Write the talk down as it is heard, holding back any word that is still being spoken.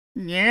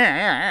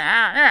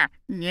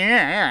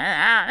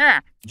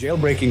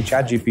Jailbreaking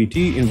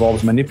ChatGPT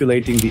involves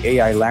manipulating the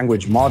AI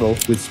language model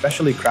with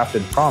specially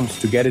crafted prompts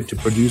to get it to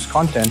produce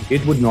content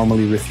it would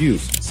normally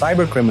refuse.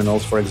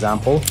 Cybercriminals, for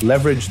example,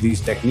 leverage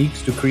these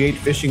techniques to create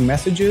phishing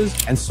messages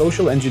and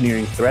social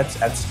engineering threats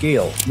at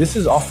scale. This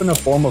is often a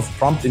form of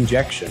prompt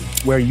injection,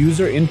 where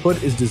user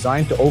input is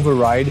designed to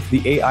override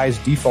the AI's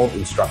default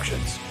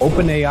instructions.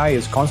 OpenAI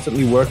is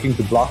constantly working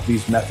to block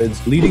these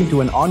methods, leading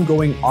to an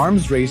ongoing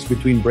arms race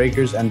between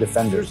breakers and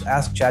defenders.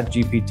 Ask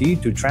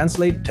ChatGPT to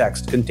translate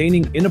text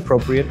containing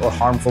inappropriate or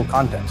harmful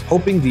content,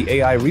 hoping the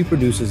AI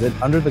reproduces it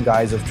under the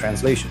guise of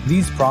translation.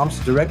 These prompts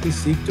directly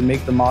seek to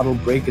make the model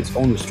break its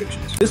own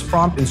restrictions. This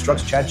prompt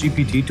instructs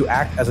ChatGPT to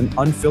act as an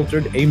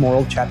unfiltered,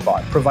 amoral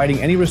chatbot, providing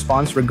any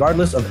response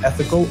regardless of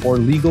ethical or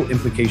legal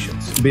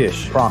implications.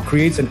 Bish prompt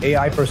creates an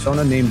AI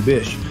persona named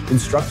Bish,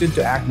 instructed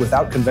to act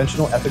without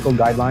conventional ethical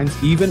guidelines,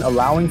 even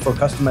allowing for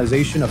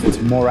customization of its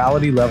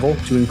morality level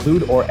to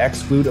include or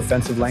exclude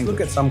offensive language.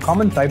 Look at some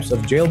common types of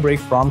jailbreak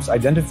prompts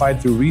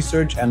identified through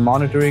research and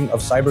monitoring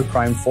of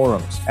cybercrime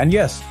forums. And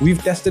yes,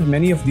 we've tested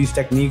many of these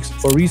techniques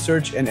for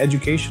research and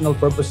educational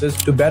purposes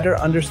to better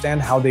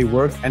understand how they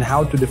work and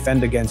how to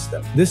defend against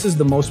them. This is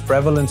the most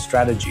prevalent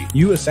strategy.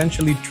 You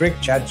essentially trick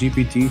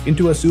ChatGPT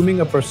into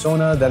assuming a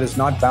persona that is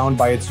not bound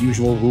by its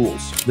usual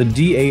rules. The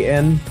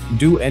DAN,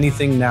 do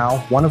anything now,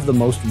 one of the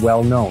most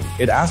well-known.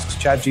 It asks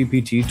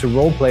ChatGPT to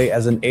roleplay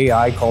as an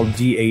AI called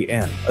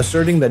DAN,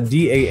 asserting that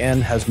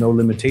DAN has no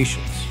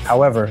limitations.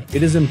 However,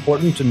 it is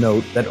important to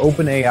note that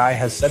OpenAI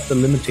has set the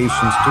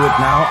limitations to it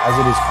now, as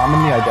it is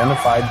commonly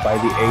identified by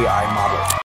the AI model.